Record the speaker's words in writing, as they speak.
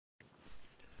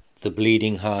the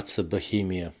bleeding hearts of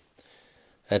Bohemia.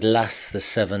 At last the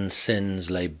seven sins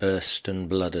lay burst and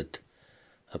blooded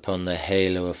upon the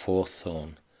halo of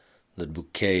hawthorn that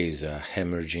bouquets our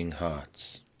hemorrhaging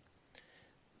hearts.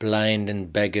 Blind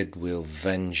and beggared we'll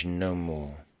venge no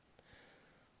more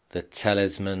the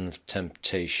talisman of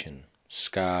temptation,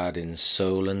 scarred in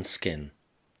soul and skin,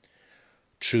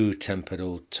 true tempered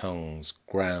old tongues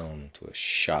ground to a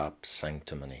sharp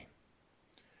sanctimony.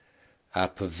 Our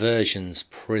perversion's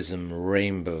prism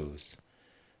rainbows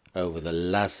over the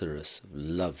Lazarus of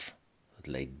love that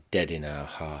lay dead in our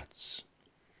hearts,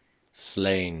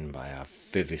 slain by our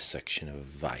vivisection of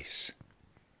vice.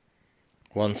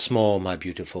 Once more, my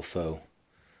beautiful foe,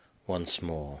 once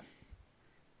more,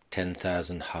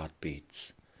 10,000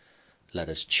 heartbeats, let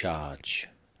us charge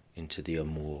into the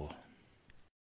amour.